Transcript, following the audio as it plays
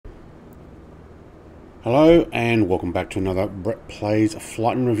Hello and welcome back to another Brett Plays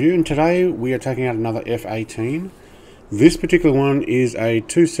Flight and Review, and today we are taking out another F-18. This particular one is a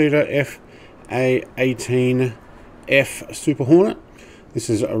two-seater A-18F Super Horne. This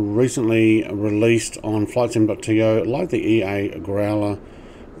is recently released on FlightSim.to, like the EA Growler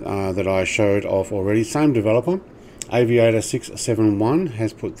that I showed off already. Same developer, Aviator 671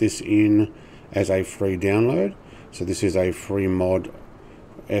 has put this in as a free download. So this is a free mod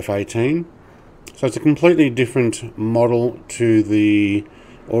F-18. So it's a completely different model to the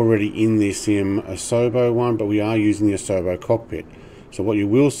already in the sim Asobo one, but we are using the Asobo cockpit. So what you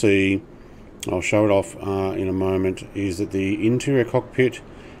will see, I'll show it off in a moment, is that the interior cockpit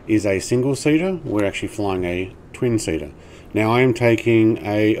is a single-seater. We're actually flying a twin-seater. Now I am taking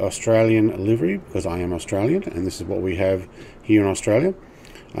a Australian livery because I am Australian, and this is what we have here in Australia.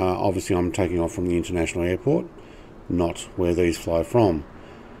 Obviously I'm taking off from the international airport, not where these fly from.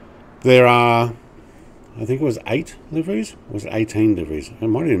 There are, I think it was 8 liveries, or was it 18 liveries? It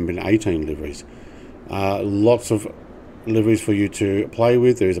might have even been 18 liveries. Lots of liveries for you to play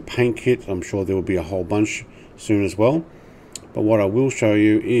with. There is a paint kit. I'm sure there will be a whole bunch soon as well. But what I will show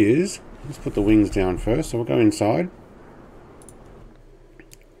you is, let's put the wings down first. So we'll go inside.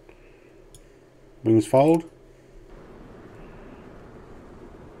 Wings fold.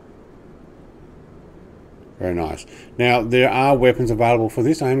 Very nice. Now, there are weapons available for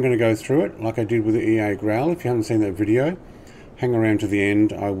this. I am going to go through it like I did with the EA Growl. If you haven't seen that video, hang around to the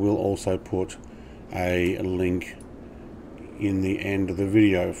end. I will also put a link in the end of the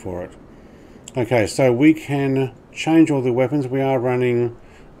video for it. Okay, so we can change all the weapons. We are running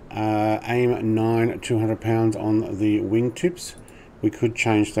AIM 9 200 pounds on the wingtips. We could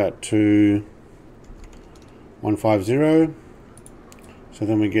change that to 150. So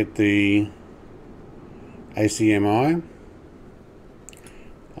then we get the ACMI.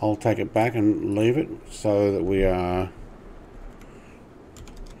 I'll take it back and leave it so that we are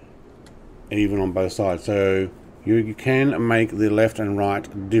even on both sides. So you can make the left and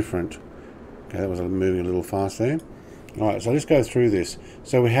right different. Okay, that was moving a little fast there. Alright, so let's go through this.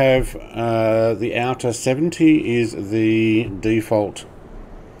 So we have the outer 70 is the default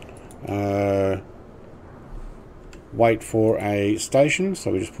weight for a station,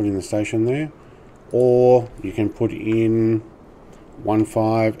 so we just put in the station there. Or you can put in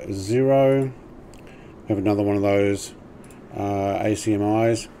 150. We have another one of those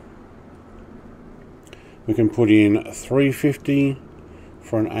ACMIs. We can put in 350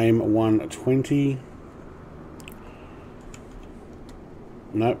 for an AIM 120.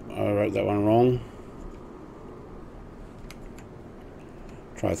 Nope, I wrote that one wrong.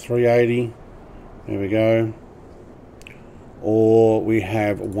 Try 380. There we go. Or we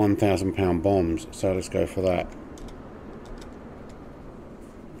have 1,000 pound bombs, so let's go for that.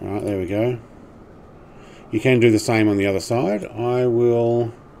 Alright, there we go. You can do the same on the other side. I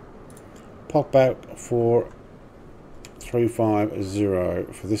will pop back for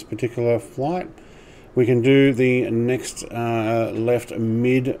 350 for this particular flight. We can do the next left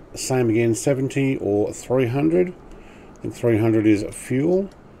mid, same again, 70 or 300. I think 300 is fuel.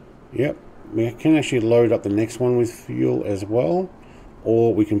 Yep. We can actually load up the next one with fuel as well,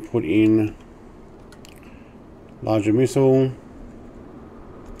 or we can put in larger missile.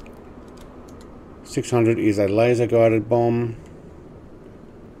 600 is a laser guided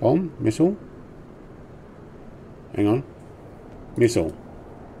missile. Hang on, missile.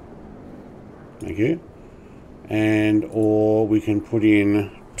 Thank you. And or we can put in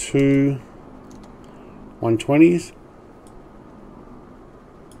 2 120s.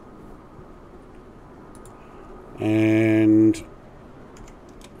 And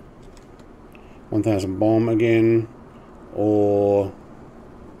 1,000 bomb again, or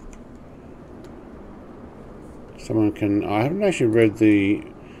someone can, I haven't actually read the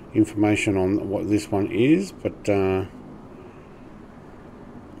information on what this one is, but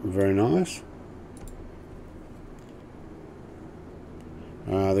very nice.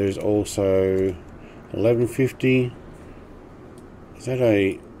 There's also 1150. Is that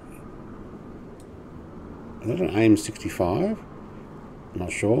an AIM 65? I'm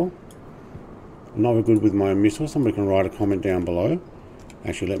not sure. I'm not very good with my missiles. Somebody can write a comment down below.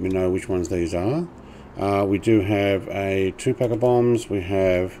 Actually, let me know which ones these are. We do have a 2-pack of bombs. We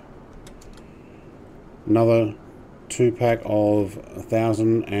have another 2-pack of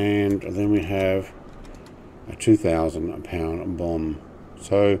 1,000, and then we have a 2,000 pound bomb.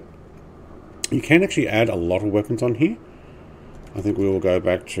 So you can actually add a lot of weapons on here. I think we will go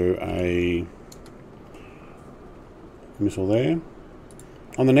back to a missile there.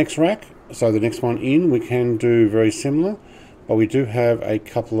 On the next rack, so the next one in, we can do very similar, but we do have a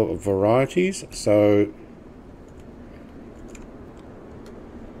couple of varieties. So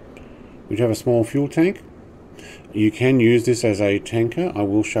we have a small fuel tank. You can use this as a tanker. I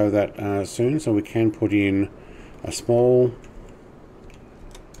will show that soon. So we can put in a small,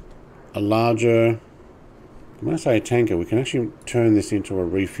 a larger. When I say a tanker, we can actually turn this into a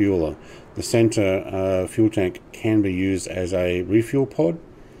refueler. The center fuel tank can be used as a refuel pod.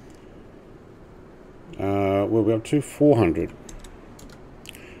 We're up to 400.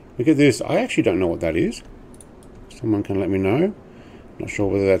 Look at this. I actually don't know what that is. Someone can let me know. Not sure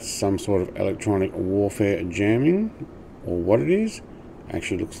whether that's some sort of electronic warfare jamming or what it is.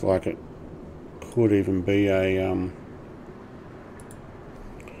 Actually looks like it could even be a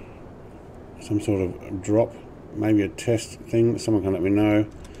some sort of drop, maybe a test thing. Someone can let me know.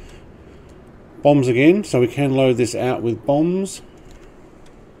 Bombs again, so we can load this out with bombs.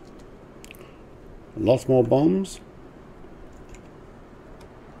 Lots more bombs.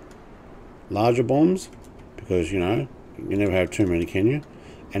 Larger bombs, because you know, you never have too many, can you?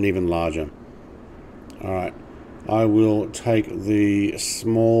 And even larger. Alright, I will take the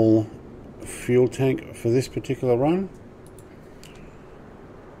small fuel tank for this particular run.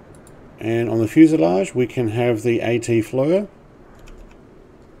 And on the fuselage, we can have the AT Fleur.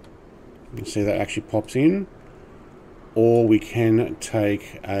 You can see that actually pops in. Or we can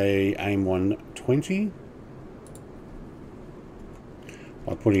take a AIM 120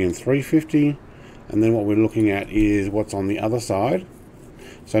 by putting in 350. And then what we're looking at is what's on the other side.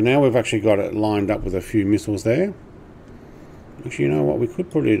 So now we've actually got it lined up with a few missiles there. Actually, you know what? We could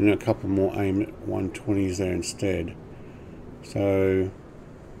put it in a couple more AIM 120s there instead. So,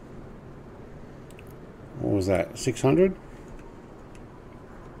 what was that? 600?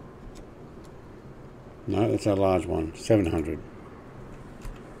 No, that's a large one. 700.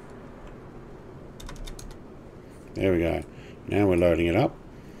 There we go. Now we're loading it up.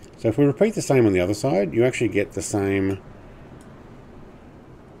 So if we repeat the same on the other side, you actually get the same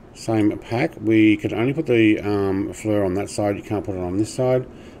pack. We could only put the Fleur on that side. You can't put it on this side,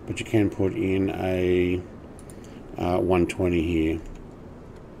 but you can put in a 120 here.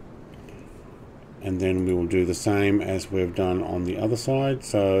 And then we will do the same as we've done on the other side.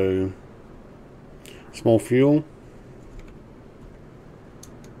 So small fuel.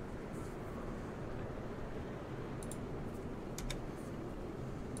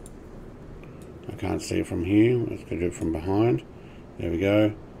 I can't see it from here. Let's do it from behind. There we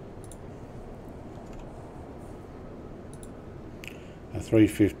go. A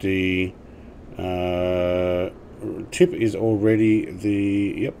 350 tip is already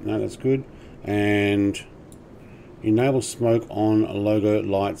the, yep, no, that's good. And enable smoke on logo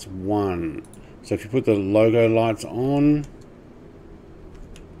lights 1. So if you put the logo lights on,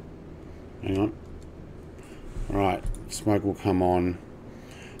 hang on, right, smoke will come on.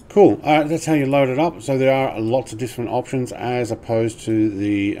 Cool. That's how you load it up. So there are lots of different options as opposed to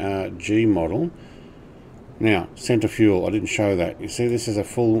the G model. Now, center fuel, I didn't show that. You see, this is a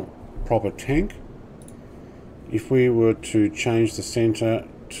full proper tank. If we were to change the center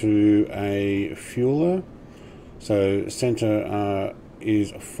to a fueler, so center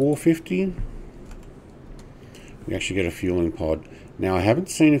is 450. We actually get a fueling pod. Now, I haven't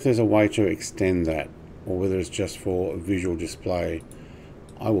seen if there's a way to extend that or whether it's just for visual display.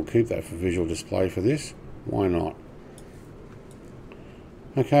 I will keep that for visual display for this. Why not?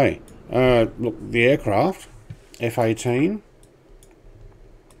 Okay. Look, the aircraft, F-18. I'm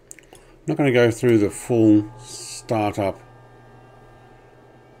not going to go through the full startup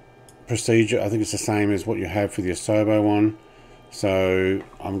procedure. I think it's the same as what you have for the Asobo one. So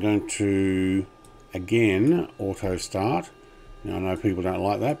I'm going to, again, auto start. Now I know people don't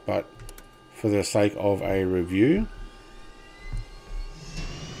like that, but for the sake of a review,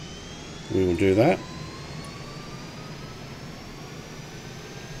 we will do that.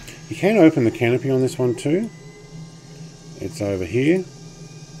 You can open the canopy on this one too. It's over here.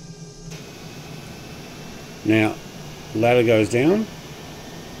 Now, ladder goes down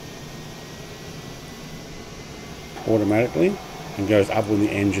automatically and goes up when the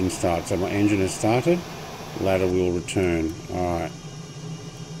engine starts. So my engine has started, ladder will return. Alright.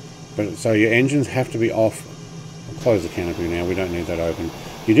 But so your engines have to be off. I'll close the canopy now, we don't need that open.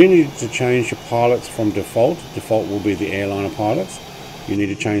 You do need to change your pilots from default. Default will be the airliner pilots. You need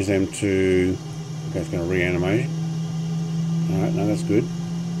to change them to, okay, it's going to reanimate. Alright, no, that's good.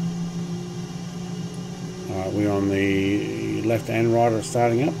 Alright, we're on the left and right are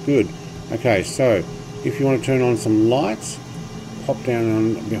starting up. Good. Okay, so if you want to turn on some lights, pop down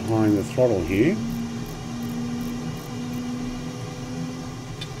on behind the throttle here.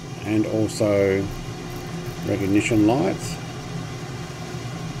 And also recognition lights.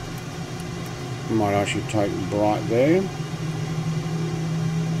 Might actually take bright there.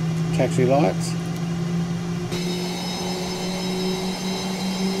 Taxi lights.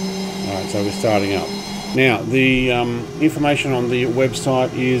 Alright, so we're starting up. Now, the information on the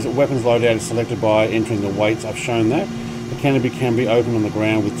website is weapons loadout is selected by entering the weights. I've shown that. The canopy can be opened on the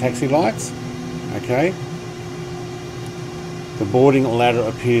ground with taxi lights. Okay. The boarding ladder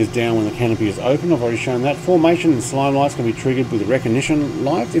appears down when the canopy is open. I've already shown that. Formation and slime lights can be triggered with recognition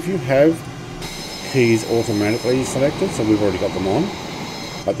lights if you have keys automatically selected. So we've already got them on.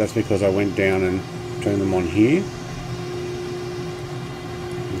 But that's because I went down and turned them on here.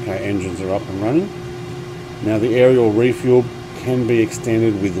 Okay, engines are up and running. Now the aerial refuel can be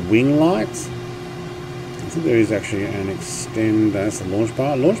extended with wing lights. I think there is actually an extend, that's the launch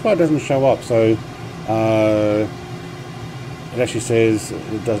bar. Launch bar doesn't show up, so it actually says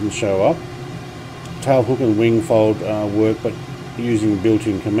it doesn't show up. Tail hook and wing fold work but using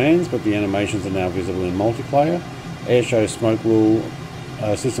built-in commands, but the animations are now visible in multiplayer. Air show smoke wheel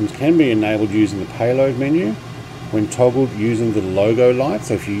systems can be enabled using the payload menu when toggled using the logo light.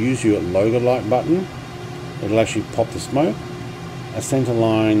 So if you use your logo light button, it'll actually pop the smoke. A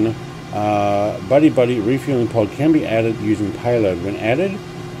centerline buddy refueling pod can be added using payload. When added,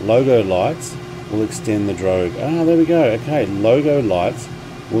 logo lights will extend the drogue. Ah, there we go. Okay, logo lights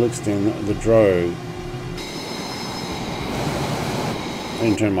will extend the drogue. I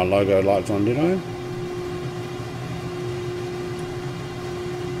didn't turn my logo lights on, did I?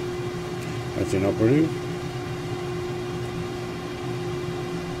 That's inoperative.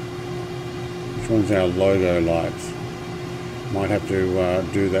 Which one's our logo lights? Might have to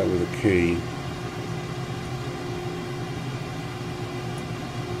do that with a key.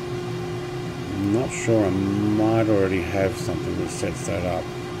 I'm not sure, I might already have something that sets that up.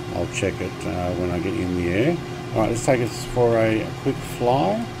 I'll check it when I get in the air. Alright, let's take us for a quick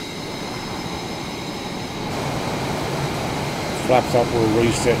fly. Flaps up will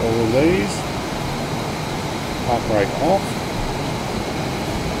reset all of these. Park brake off.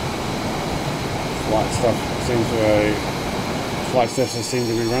 Flight stuff seems to flight sensors seem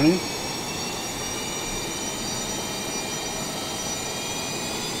to be running.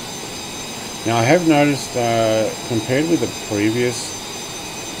 Now I have noticed, compared with the previous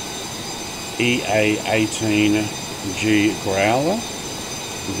EA-18G Growler,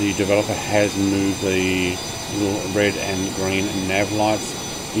 the developer has moved the little red and green nav lights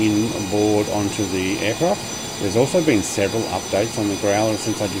inboard onto the aircraft. There's also been several updates on the Growler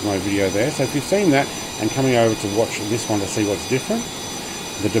since I did my video there, so if you've seen that and coming over to watch this one to see what's different,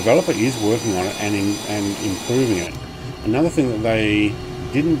 the developer is working on it and improving it. Another thing that they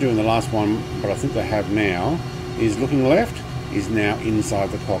didn't do in the last one, but I think they have now, is looking left is now inside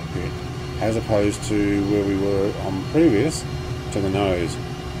the cockpit, as opposed to where we were on previous to the nose.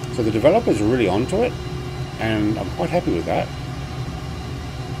 So the developers are really onto it, and I'm quite happy with that.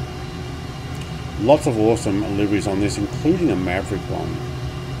 Lots of awesome liveries on this, including a Maverick one,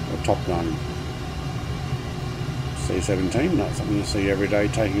 or Top Gun. C-17, not something you see every day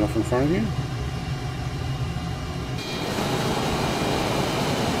taking off in front of you.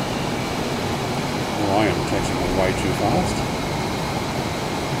 I am taxing way too fast.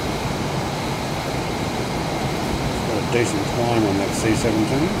 It's got a decent climb on that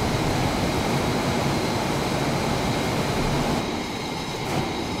C-17.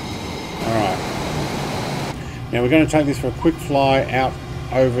 Alright. Now we're going to take this for a quick fly out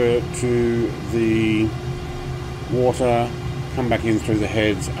over to the water, come back in through the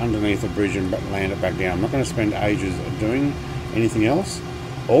heads, underneath the bridge and land it back down. I'm not going to spend ages doing anything else.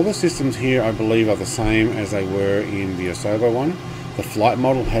 All the systems here, I believe, are the same as they were in the Asobo one. The flight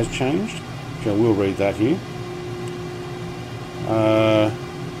model has changed, so we'll read that here.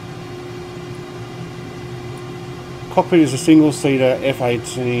 Cockpit is a single-seater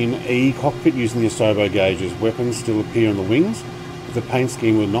F-18E cockpit using the Asobo gauges. Weapons still appear on the wings, but the paint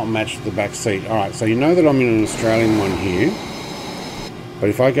scheme will not match the back seat. Alright, so you know that I'm in an Australian one here, but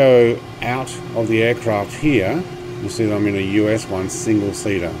if I go out of the aircraft here, you'll see that I'm in a US one,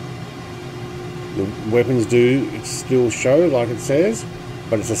 single-seater. The weapons do still show, like it says,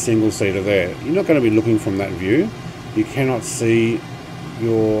 but it's a single-seater there. You're not going to be looking from that view. You cannot see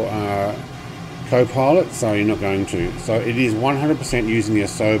your co-pilot, so you're not going to. So it is 100% using the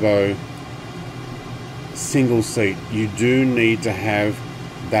Asobo single seat. You do need to have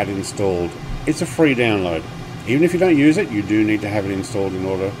that installed. It's a free download. Even if you don't use it, you do need to have it installed in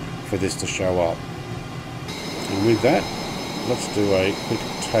order for this to show up. And with that, let's do a quick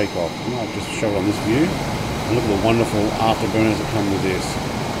takeoff. I might just show it on this view. And look at the wonderful afterburners that come with this.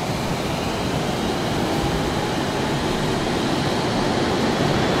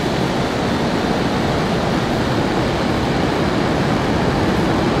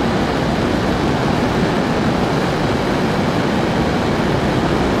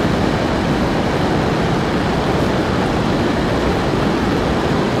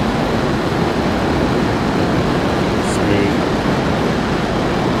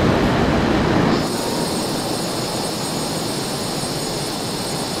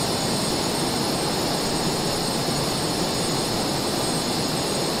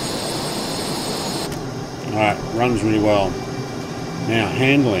 Alright, runs really well. Now,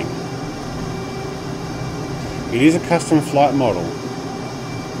 handling. It is a custom flight model.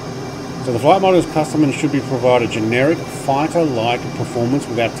 So the flight model is custom and should be provided generic fighter-like performance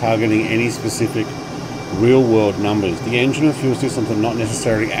without targeting any specific real-world numbers. The engine and fuel systems are not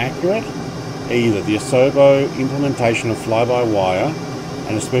necessarily accurate either. The Asobo implementation of fly-by-wire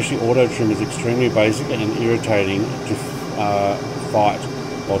and especially auto trim is extremely basic and irritating to fight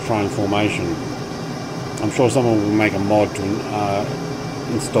while trying formation. I'm sure someone will make a mod to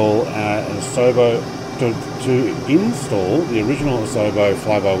install an Asobo to install the original Asobo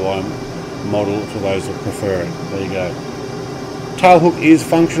fly-by-wire model for those who prefer it. There you go. Tailhook is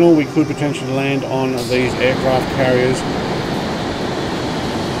functional. We could potentially land on these aircraft carriers.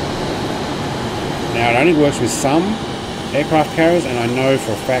 Now it only works with some aircraft carriers, and I know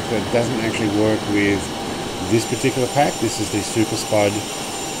for a fact that it doesn't actually work with this particular pack. This is the Super Spud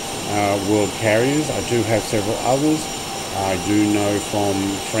World Carriers. I do have several others. I do know from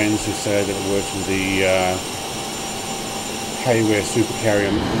friends who say that it works with the Freeware Super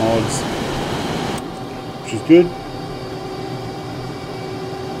Carrier mods, which is good.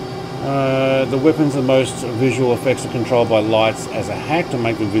 The weapons and most visual effects are controlled by lights as a hack to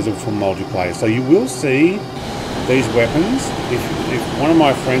make them visible for multiplayer. So you will see these weapons. If one of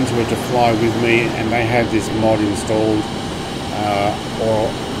my friends were to fly with me and they have this mod installed, or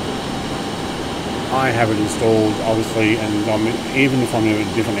I have it installed, obviously, and even if I'm in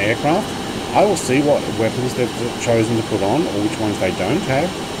a different aircraft, I will see what weapons they've chosen to put on, or which ones they don't have,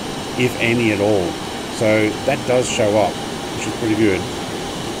 if any at all. So that does show up, which is pretty good.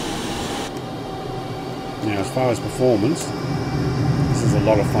 Now, as far as performance, this is a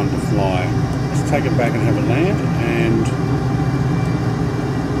lot of fun to fly. Let's take it back and have a land, and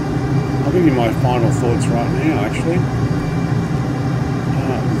I'll give you my final thoughts right now, actually.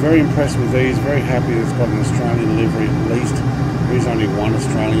 Very impressed with these, very happy that it's got an Australian livery at least. There is only one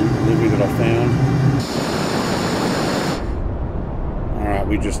Australian livery that I found. Alright,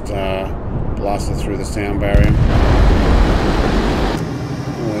 we just blasted through the sound barrier.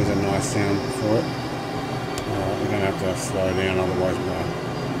 Always a nice sound for it. We're going to have to slow down, otherwise we're going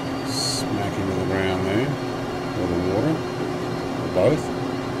to smack into the ground there, or the water, or both.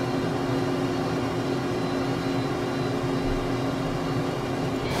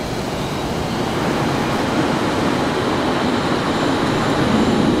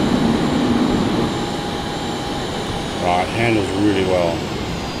 Right, handles really well.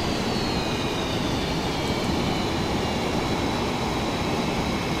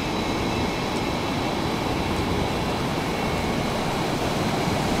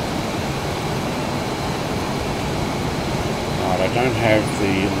 I don't have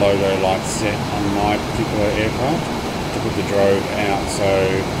the logo light set on my particular aircraft to put the drogue out, so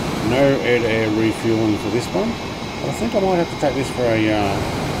no air-to-air refueling for this one. But I think I might have to take this for a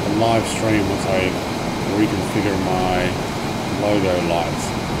live stream once I reconfigure my logo lights.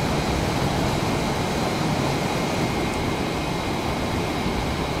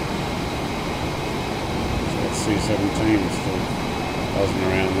 So that C-17 is still buzzing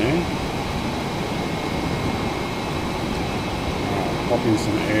around there. Pop in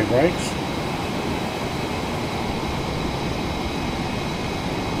some air brakes.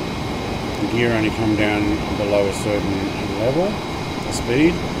 The gear only come down below a certain level, the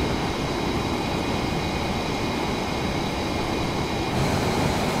speed.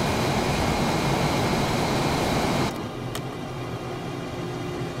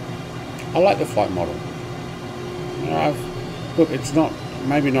 I like the flight model. You know, look, it's not,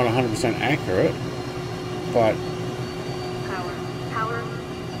 maybe not 100% accurate, but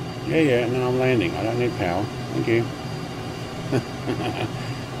yeah, and then I'm landing. I don't need power. Thank you.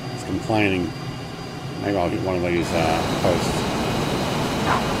 It's complaining. Maybe I'll get one of these posts.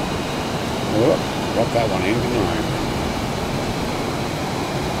 Oh, got that one in, didn't I?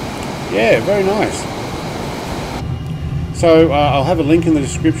 Yeah, very nice. So I'll have a link in the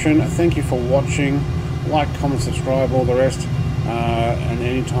description. Thank you for watching. Like, comment, subscribe, all the rest. And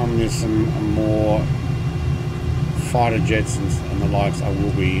anytime there's some more fighter jets and the likes, I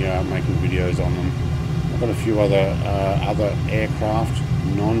will be making videos on them. I've got a few other aircraft,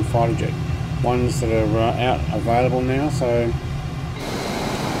 non-fighter jet ones that are out available now, so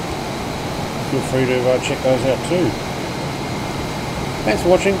feel free to check those out too. Thanks for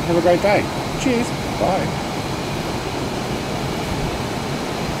watching. Have a great day. Cheers. Bye.